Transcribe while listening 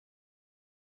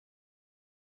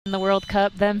in the World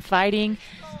Cup, them fighting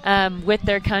with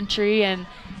their country and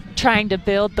trying to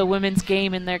build the women's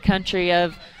game in their country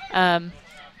of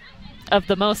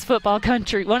the most football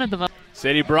country, one of the most.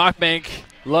 Sadie Brockbank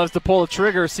loves to pull the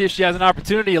trigger, see if she has an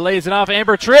opportunity. Lays it off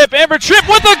Amber Tripp. Amber Tripp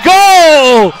with a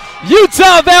goal!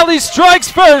 Utah Valley strikes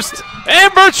first.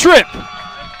 Amber Tripp.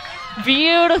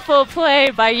 Beautiful play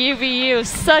by UVU.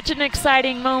 Such an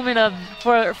exciting moment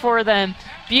for them.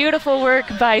 Beautiful work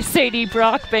by Sadie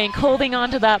Brockbank, holding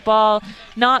onto that ball,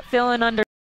 not feeling under.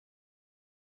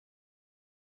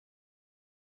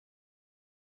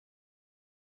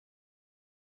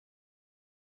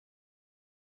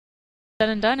 Said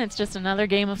and done, it's just another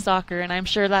game of soccer, and I'm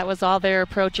sure that was all their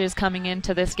approaches coming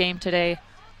into this game today.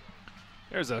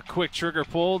 There's a quick trigger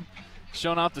pulled,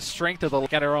 showing off the strength of the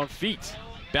at her own feet.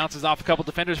 Bounces off a couple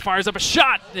defenders, fires up a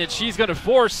shot, and she's going to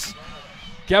force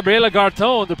Gabriela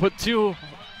Garton to put two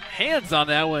hands on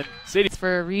that one. Sadie.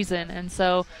 For a reason, and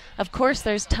so of course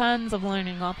there's tons of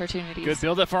learning opportunities. Good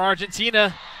build up for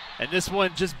Argentina, and this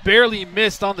one just barely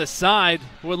missed on the side.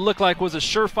 What looked like was a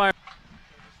surefire.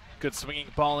 Good swinging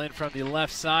ball in from the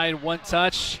left side, one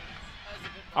touch.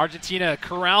 Argentina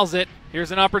corrals it.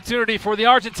 Here's an opportunity for the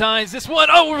Argentines. This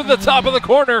one over the top of the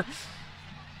corner.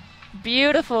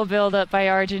 Beautiful build-up by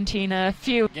Argentina.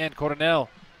 Again, Coronel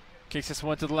kicks this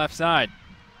one to the left side.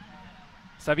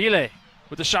 Stabile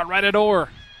with the shot right at Orr.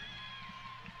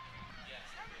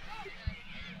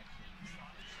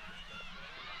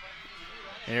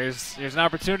 Here's an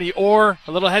opportunity. Orr,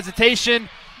 a little hesitation.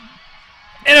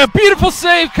 And a beautiful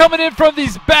save coming in from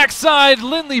these backside.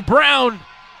 Lindley Brown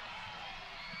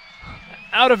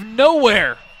out of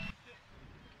nowhere.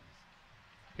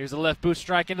 Here's a left boot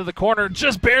strike into the corner.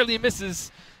 Just barely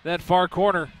misses that far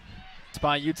corner. It's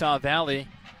by Utah Valley.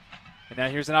 And now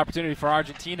here's an opportunity for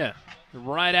Argentina.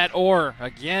 Right at Orr.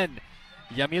 Again,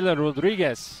 Yamila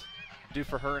Rodriguez. Due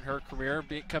for her in her career,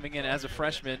 coming in as a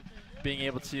freshman, being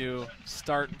able to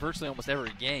start virtually almost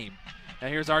every game. Now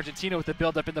here's Argentina with the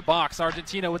build-up in the box.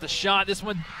 Argentina with a shot. This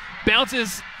one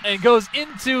bounces and goes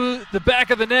into the back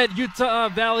of the net. Utah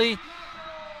Valley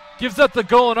gives up the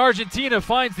goal, and Argentina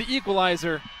finds the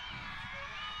equalizer.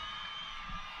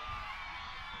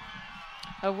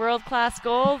 A world-class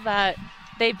goal that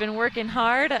they've been working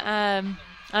hard.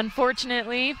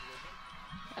 Unfortunately,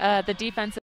 the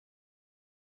defensive.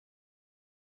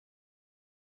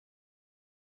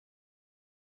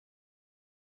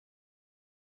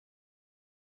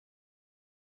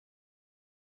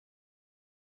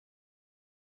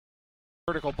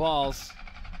 Vertical balls.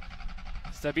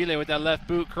 Stabile with that left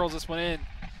boot curls this one in.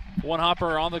 One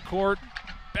hopper on the court,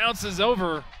 bounces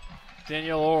over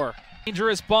Danielle Orr.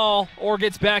 Dangerous ball. Orr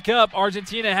gets back up.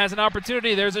 Argentina has an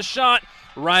opportunity. There's a shot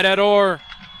right at Orr.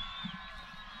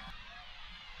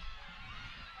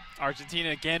 Argentina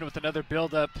again with another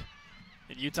build-up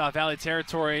in Utah Valley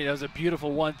territory. That was a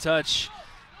beautiful one-touch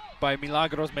by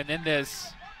Milagros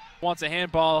Menéndez. Wants a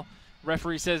handball.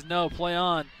 Referee says no, play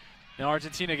on. Now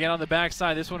Argentina again on the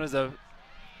backside. This one is a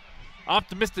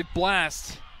optimistic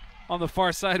blast on the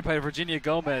far side by Virginia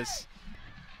Gomez.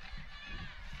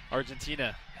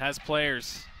 Argentina has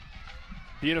players.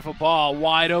 Beautiful ball,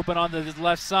 wide open on the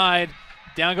left side.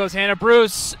 Down goes Hannah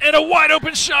Bruce, and a wide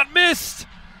open shot missed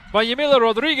by Yamila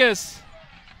Rodriguez.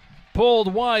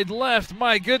 Pulled wide left,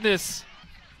 my goodness.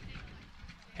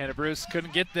 Hannah Bruce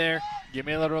couldn't get there.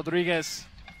 Yamila Rodriguez,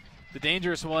 the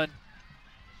dangerous one.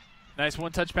 Nice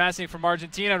one-touch passing from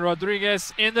Argentina.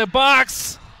 Rodriguez in the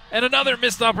box, and another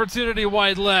missed opportunity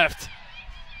wide left.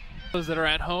 Those that are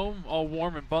at home, all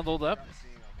warm and bundled up.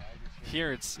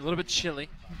 Here it's a little bit chilly,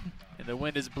 and the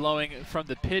wind is blowing from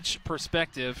the pitch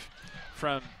perspective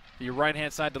from the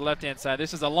right-hand side to left-hand side.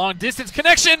 This is a long-distance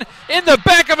connection in the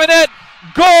back of a net.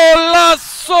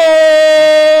 Golazo!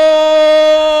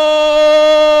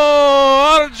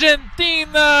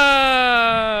 Argentina!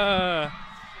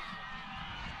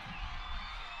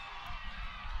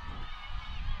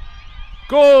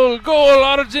 Goal, goal,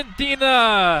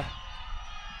 Argentina!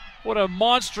 What a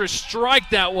monstrous strike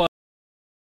that was.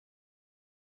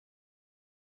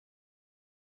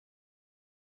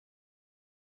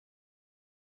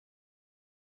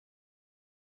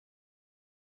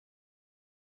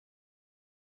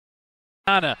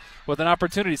 Santana with an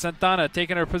opportunity. Santana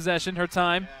taking her possession, her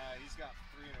time.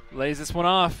 Lays this one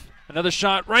off. Another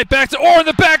shot right back to Orr in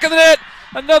the back of the net.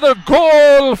 Another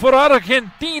goal for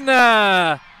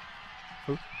Argentina.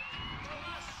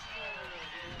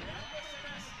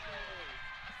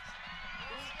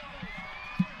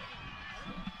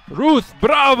 Ruth,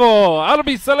 bravo,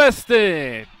 Albi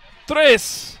Celeste, 3,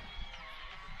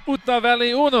 Utah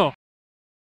Valley 1.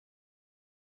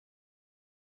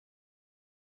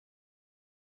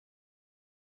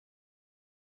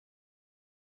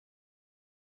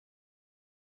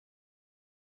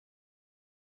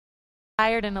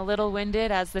 tired and a little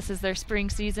winded as this is their spring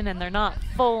season and they're not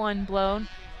full unblown.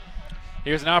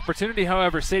 Here's an opportunity,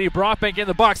 however. Sadie Brockbank in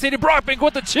the box. Sadie Brockbank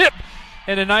with the chip.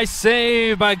 And a nice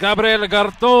save by Gabriela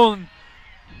Garton.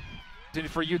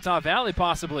 For Utah Valley,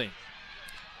 possibly.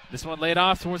 This one laid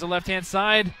off towards the left-hand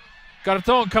side.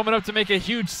 Garton coming up to make a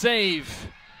huge save.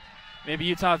 Maybe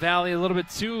Utah Valley a little bit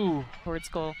too towards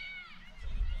goal.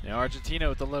 Now Argentina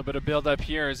with a little bit of build-up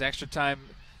here as extra time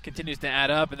continues to add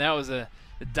up, and that was a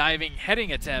diving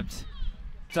heading attempt.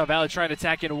 Utah Valley trying to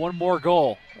tack in one more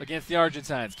goal against the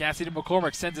Argentines. Cassidy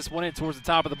McCormick sends this one in towards the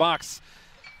top of the box.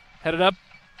 Headed up,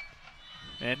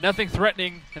 and nothing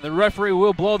threatening, and the referee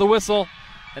will blow the whistle,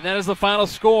 and that is the final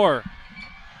score.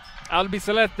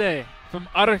 Albiceleste from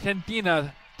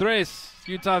Argentina, 3,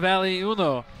 Utah Valley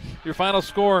 1. Your final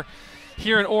score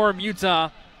here in Orem, Utah.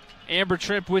 Amber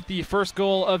Tripp with the first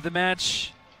goal of the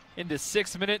match in the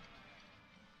 6th minute.